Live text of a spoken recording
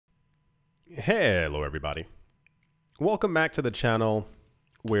Hello everybody. Welcome back to the channel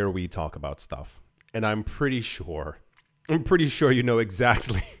where we talk about stuff. And I'm pretty sure you know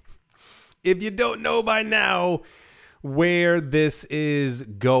exactly, if you don't know by now, where this is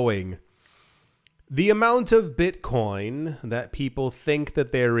going. The amount of Bitcoin that people think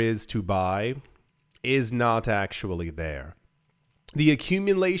that there is to buy is not actually there. The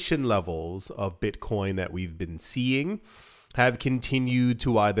accumulation levels of Bitcoin that we've been seeing have continued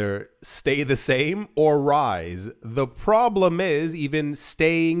to either stay the same or rise. The problem is, even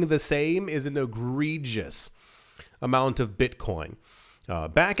staying the same is an egregious amount of Bitcoin.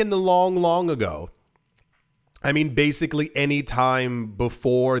 Back in the long ago, I mean, basically any time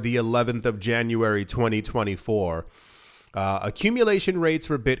before the 11th of January 2024, accumulation rates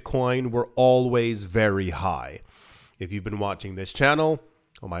for Bitcoin were always very high. If you've been watching this channel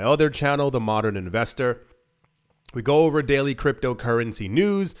or my other channel, The Modern Investor, we go over daily cryptocurrency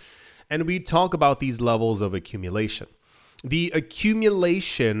news and we talk about these levels of accumulation. The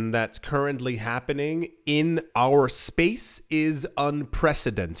accumulation that's currently happening in our space is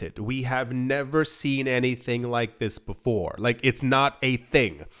unprecedented. We have never seen anything like this before. Like, it's not a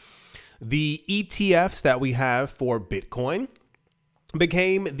thing. The ETFs that we have for Bitcoin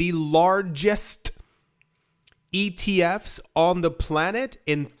became the largest ETFs on the planet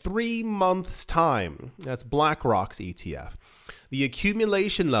in 3 months' time. That's BlackRock's ETF. The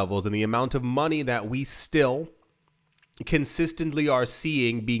accumulation levels and the amount of money that we still consistently are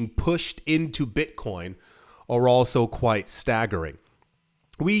seeing being pushed into Bitcoin are also quite staggering.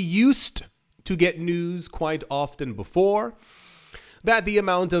 We used to get news quite often before that the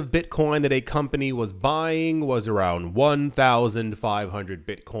amount of Bitcoin that a company was buying was around 1,500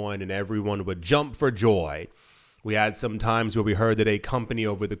 Bitcoin and everyone would jump for joy. We had some times where we heard that a company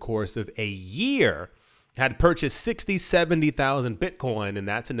over the course of a year had purchased 60, 70,000 Bitcoin, and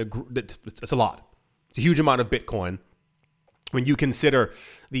that's a lot. It's a huge amount of Bitcoin when you consider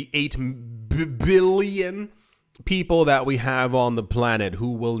the 8 billion people that we have on the planet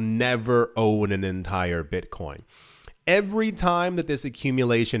who will never own an entire Bitcoin. Every time that this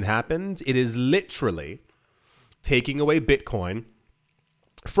accumulation happens, it is literally taking away Bitcoin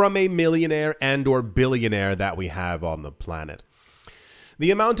from a millionaire and or billionaire that we have on the planet. The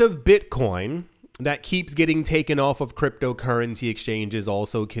amount of Bitcoin that keeps getting taken off of cryptocurrency exchanges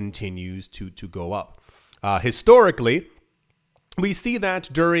also continues to go up. Historically, we see that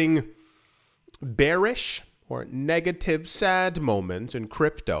during bearish or negative, sad moments in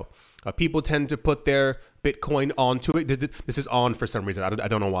crypto, people tend to put their Bitcoin onto it. This is on for some reason. I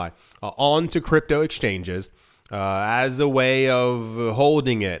don't know why. Onto crypto exchanges. As a way of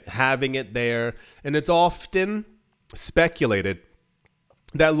holding it, having it there. And it's often speculated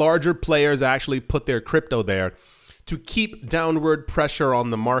that larger players actually put their crypto there to keep downward pressure on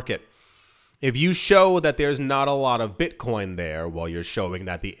the market. If you show that there's not a lot of Bitcoin there, well, you're showing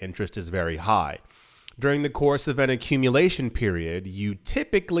that the interest is very high. During the course of an accumulation period, you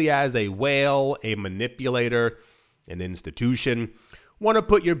typically, as a whale, a manipulator, an institution, want to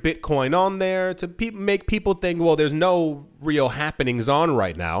put your Bitcoin on there to make people think, well, there's no real happenings on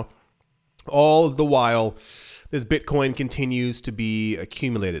right now. All the while, this Bitcoin continues to be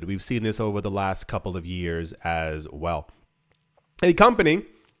accumulated. We've seen this over the last couple of years as well. A company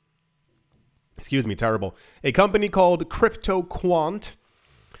called CryptoQuant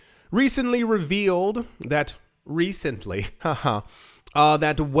recently revealed that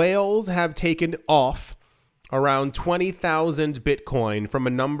that whales have taken off around 20,000 Bitcoin from a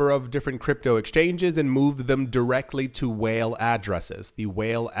number of different crypto exchanges and moved them directly to whale addresses. The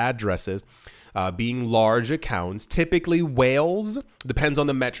whale addresses being large accounts. Typically whales, depends on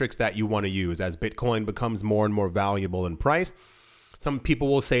the metrics that you want to use. As Bitcoin becomes more and more valuable in price, some people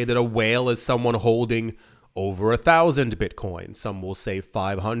will say that a whale is someone holding over 1,000 Bitcoin. Some will say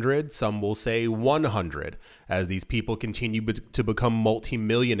 500, some will say 100. As these people continue to become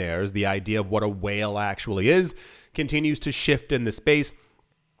multimillionaires, the idea of what a whale actually is continues to shift in the space.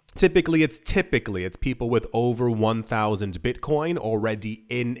 Typically, it's people with over 1,000 Bitcoin already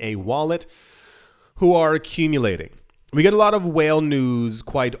in a wallet who are accumulating. We get a lot of whale news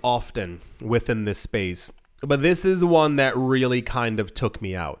quite often within this space, but this is one that really kind of took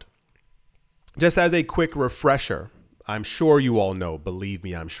me out. Just as a quick refresher, I'm sure you all know, believe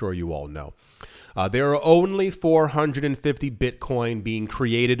me, I'm sure you all know. There are only 450 Bitcoin being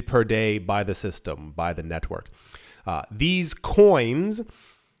created per day by the system, by the network. These coins,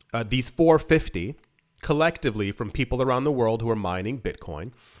 these 450, collectively from people around the world who are mining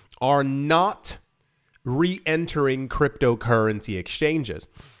Bitcoin, are not re-entering cryptocurrency exchanges.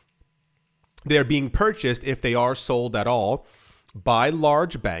 They're being purchased, if they are sold at all, by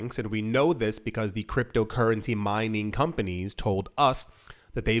large banks, and we know this because the cryptocurrency mining companies told us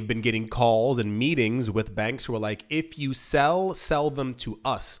that they've been getting calls and meetings with banks who are like, if you sell them to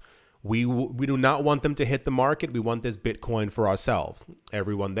us. We do not want them to hit the market. We want this Bitcoin for ourselves.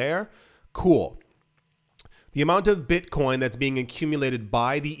 Everyone there? Cool. The amount of Bitcoin that's being accumulated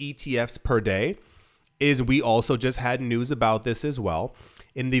by the ETFs per day is, we also just had news about this as well.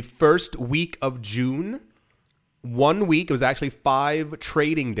 In the first week of June, 1 week, it was actually 5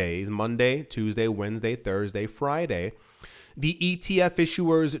 trading days, Monday, Tuesday, Wednesday, Thursday, Friday. The ETF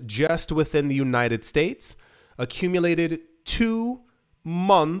issuers just within the United States accumulated 2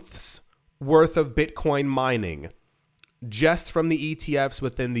 months worth of Bitcoin mining just from the ETFs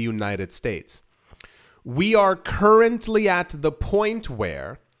within the United States. We are currently at the point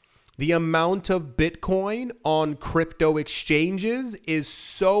where the amount of Bitcoin on crypto exchanges is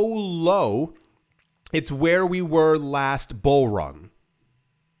so low, it's where we were last bull run.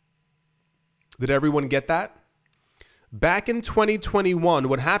 Did everyone get that? Back in 2021,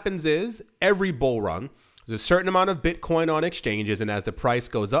 what happens is every bull run, there's a certain amount of Bitcoin on exchanges, and as the price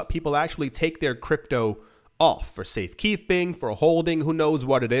goes up, people actually take their crypto off for safekeeping, for holding, who knows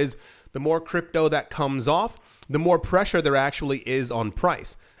what it is. The more crypto that comes off, the more pressure there actually is on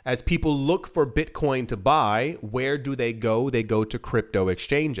price. As people look for Bitcoin to buy, where do they go? They go to crypto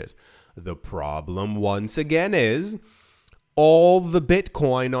exchanges. The problem, once again, is all the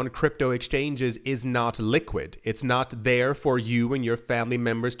Bitcoin on crypto exchanges is not liquid. It's not there for you and your family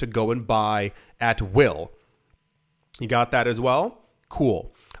members to go and buy at will. You got that as well?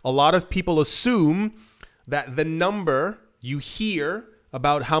 Cool. A lot of people assume that the number you hear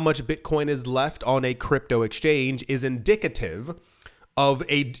about how much Bitcoin is left on a crypto exchange is indicative of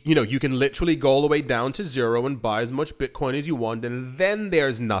a, you can literally go all the way down to zero and buy as much Bitcoin as you want, and then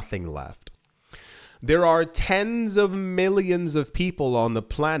there's nothing left. There are tens of millions of people on the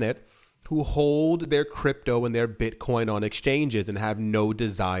planet who hold their crypto and their Bitcoin on exchanges and have no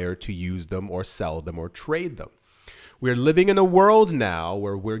desire to use them or sell them or trade them. We're living in a world now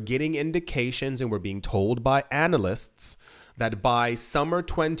where we're getting indications and we're being told by analysts that by summer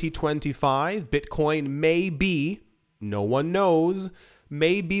 2025, Bitcoin may be, no one knows,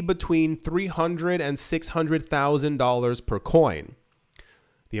 may be between $300,000 and $600,000 per coin.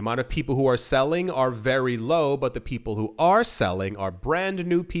 The amount of people who are selling are very low, but the people who are selling are brand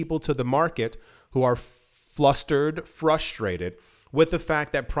new people to the market who are flustered, frustrated with the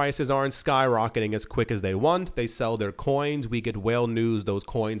fact that prices aren't skyrocketing as quick as they want. They sell their coins. We get whale news. Those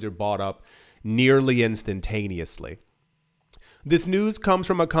coins are bought up nearly instantaneously. This news comes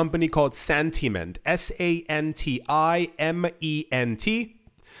from a company called Santiment, S-A-N-T-I-M-E-N-T.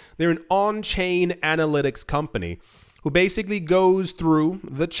 They're an on-chain analytics company who basically goes through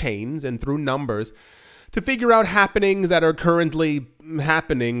the chains and through numbers to figure out happenings that are currently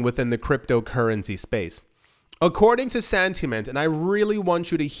happening within the cryptocurrency space. According to Santiment, and I really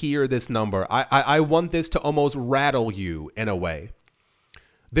want you to hear this number, I want this to almost rattle you in a way.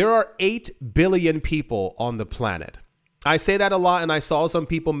 There are 8 billion people on the planet. I say that a lot, and I saw some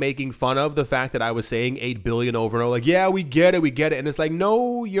people making fun of the fact that I was saying 8 billion over and over, like, yeah, we get it. And it's like,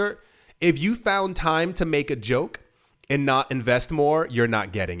 no, if you found time to make a joke and not invest more, you're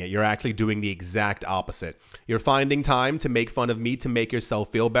not getting it. You're actually doing the exact opposite. You're finding time to make fun of me to make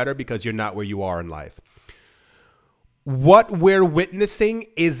yourself feel better because you're not where you are in life. What we're witnessing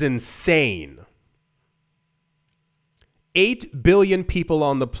is insane. 8 billion people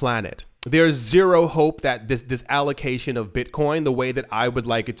on the planet. There's zero hope that this allocation of Bitcoin, the way that I would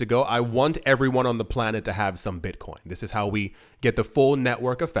like it to go, I want everyone on the planet to have some Bitcoin. This is how we get the full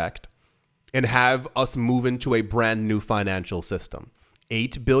network effect and have us move into a brand new financial system.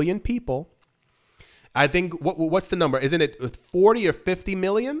 8 billion people. I think, what's the number? Isn't it 40 or 50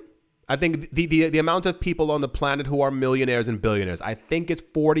 million? I think the amount of people on the planet who are millionaires and billionaires, I think it's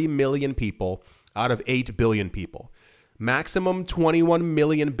 40 million people out of 8 billion people. Maximum 21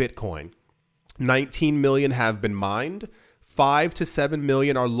 million Bitcoin. 19 million have been mined. 5 to 7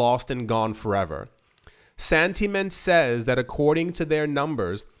 million are lost and gone forever. Santiment says that according to their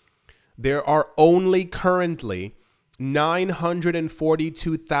numbers, there are only currently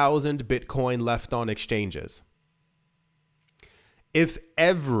 942,000 Bitcoin left on exchanges. If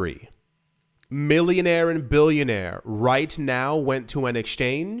every millionaire and billionaire right now went to an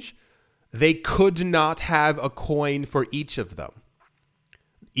exchange, they could not have a coin for each of them.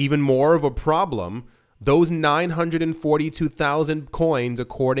 Even more of a problem, those 942,000 coins,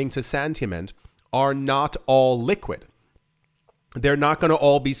 according to Santiment, are not all liquid. They're not going to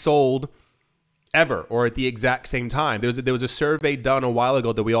all be sold ever or at the exact same time. There was a survey done a while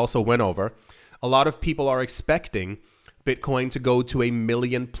ago that we also went over. A lot of people are expecting Bitcoin to go to $1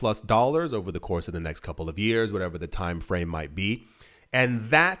 million+ over the course of the next couple of years, whatever the time frame might be. And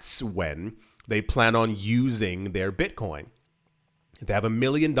that's when they plan on using their Bitcoin. If they have $1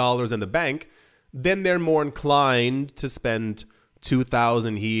 million in the bank, then they're more inclined to spend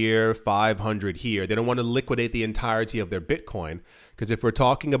 2,000 here, 500 here. They don't want to liquidate the entirety of their Bitcoin, because if we're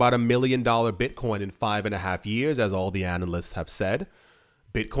talking about $1 million Bitcoin in 5.5 years, as all the analysts have said,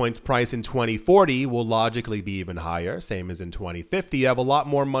 Bitcoin's price in 2040 will logically be even higher, same as in 2050. You have a lot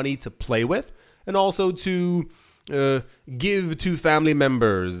more money to play with and also to give to family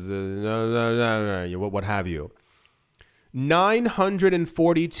members, what have you.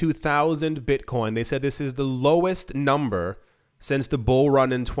 942,000 Bitcoin. They said this is the lowest number since the bull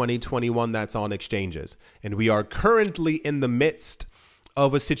run in 2021 that's on exchanges. And we are currently in the midst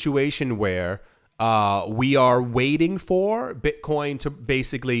of a situation where we are waiting for Bitcoin to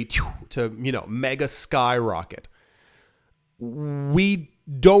basically mega skyrocket. We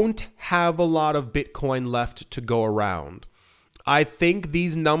don't have a lot of Bitcoin left to go around. I think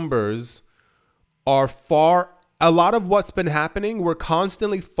these numbers are a lot of what's been happening, we're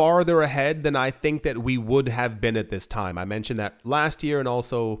constantly farther ahead than I think that we would have been at this time. I mentioned that last year and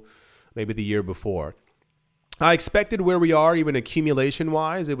also maybe the year before. I expected where we are, even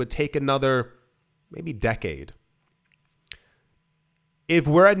accumulation-wise, it would take another maybe decade. If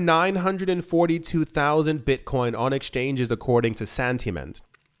we're at 942,000 Bitcoin on exchanges according to Santiment,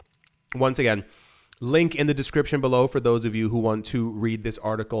 once again, link in the description below for those of you who want to read this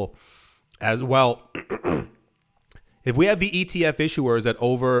article as well. If we have the ETF issuers at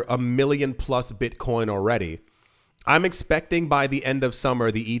over $1 million+ Bitcoin already, I'm expecting by the end of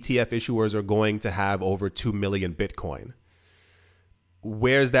summer, the ETF issuers are going to have over 2 million Bitcoin.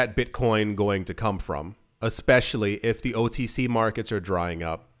 Where's that Bitcoin going to come from? Especially if the OTC markets are drying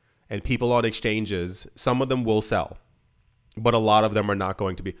up and people on exchanges, some of them will sell, but a lot of them are not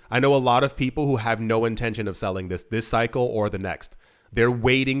going to be. I know a lot of people who have no intention of selling this cycle or the next. They're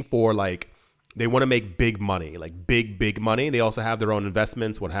waiting for they want to make big money, like big money. They also have their own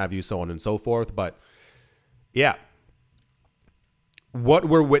investments, what have you, so on and so forth. But yeah, what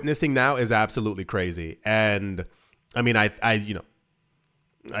we're witnessing now is absolutely crazy. And I mean, I thank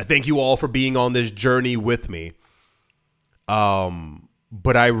you all for being on this journey with me.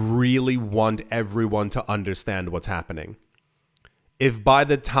 But I really want everyone to understand what's happening. If by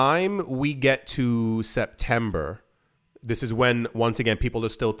the time we get to September, this is when, once again, people are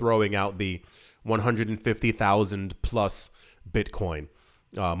still throwing out the 150,000 plus Bitcoin.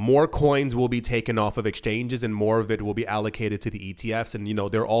 More coins will be taken off of exchanges and more of it will be allocated to the ETFs. And,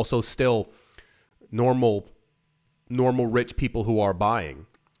 they're also still normal rich people who are buying.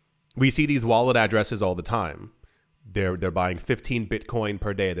 We see these wallet addresses all the time. They're buying 15 Bitcoin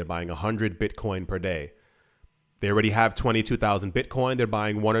per day. They're buying 100 Bitcoin per day. They already have 22,000 Bitcoin. They're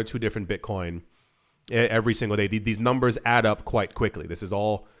buying 1 or 2 different Bitcoin every single day. These numbers add up quite quickly. This is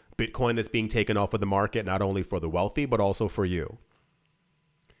all Bitcoin that's being taken off of the market, not only for the wealthy, but also for you.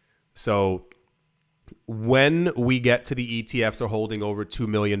 So when we get to the ETFs are holding over 2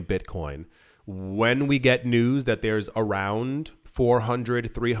 million Bitcoin, when we get news that there's around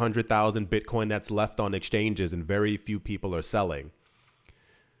 400, 300,000 Bitcoin that's left on exchanges and very few people are selling,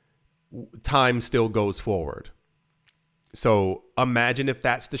 time still goes forward. So imagine if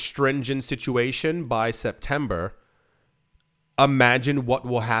that's the stringent situation by September. Imagine what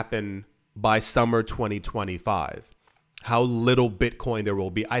will happen by summer 2025. How little Bitcoin there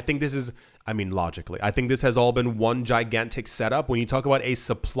will be. I think this is, logically, I think this has all been one gigantic setup. When you talk about a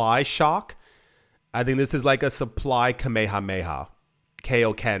supply shock, I think this is like a supply Kamehameha,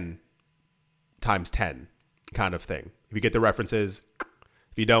 Kaioken times 10 kind of thing. If you get the references,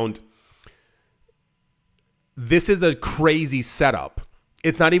 if you don't, this is a crazy setup.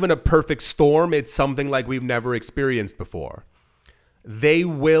 It's not even a perfect storm. It's something like we've never experienced before. They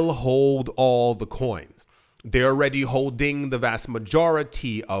will hold all the coins. They're already holding the vast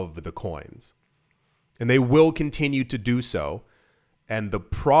majority of the coins. And they will continue to do so. And the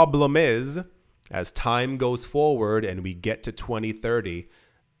problem is, as time goes forward and we get to 2030,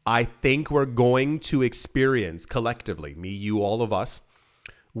 I think we're going to experience collectively, me, you, all of us,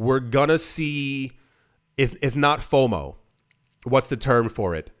 we're going to see, it's not FOMO. What's the term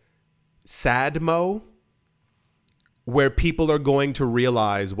for it? SADMO, where people are going to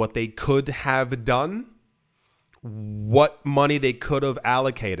realize what they could have done, what money they could have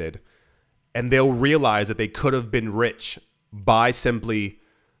allocated, and they'll realize that they could have been rich by simply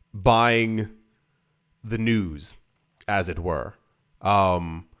buying the news, as it were.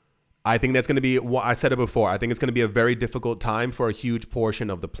 I think that's going to be, I said it before, I think it's going to be a very difficult time for a huge portion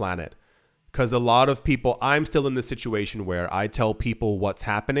of the planet Because a lot of people, I'm still in the situation where I tell people what's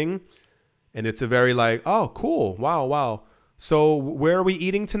happening, and it's a very like, oh, cool, wow, wow. So where are we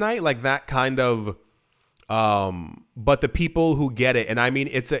eating tonight? Like that kind of, but the people who get it, and I mean,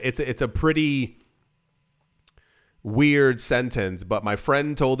 it's a pretty weird sentence, but my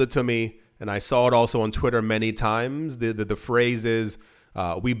friend told it to me, and I saw it also on Twitter many times. The phrase is,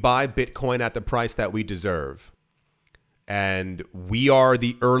 we buy Bitcoin at the price that we deserve. And we are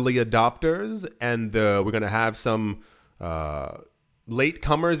the early adopters, and we're going to have some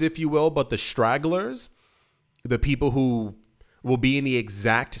latecomers, if you will, but the stragglers, the people who will be in the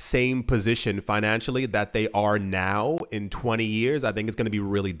exact same position financially that they are now in 20 years, I think it's going to be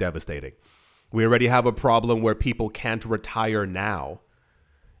really devastating. We already have a problem where people can't retire now.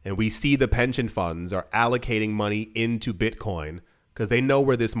 And we see the pension funds are allocating money into Bitcoin because they know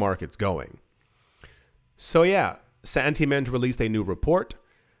where this market's going. So yeah, Sentiment released a new report.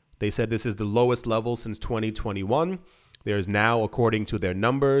 They said this is the lowest level since 2021. There's now, according to their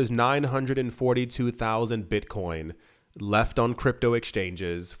numbers, 942,000 Bitcoin left on crypto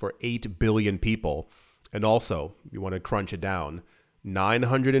exchanges for 8 billion people. And also, you want to crunch it down,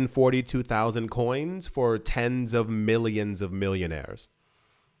 942,000 coins for tens of millions of millionaires.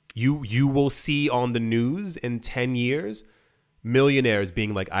 You will see on the news in 10 years, millionaires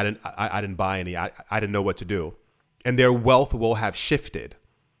being like, I didn't buy any. I didn't know what to do. And their wealth will have shifted.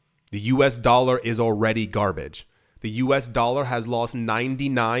 The US dollar is already garbage. The US dollar has lost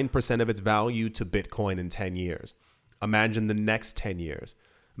 99% of its value to Bitcoin in 10 years. Imagine the next 10 years.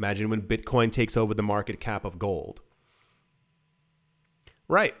 Imagine when Bitcoin takes over the market cap of gold.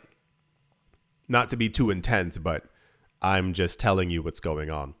 Right. Not to be too intense, but I'm just telling you what's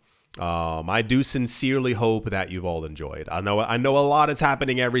going on. I do sincerely hope that you've all enjoyed. I know a lot is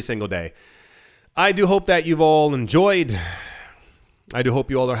happening every single day. I do hope that you've all enjoyed. I do hope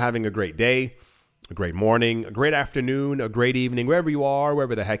you all are having a great day, a great morning, a great afternoon, a great evening, wherever you are,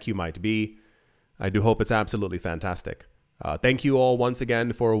 wherever the heck you might be. I do hope it's absolutely fantastic. Thank you all once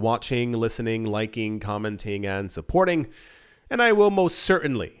again for watching, listening, liking, commenting, and supporting. And I will most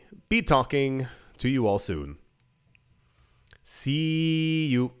certainly be talking to you all soon. See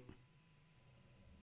you.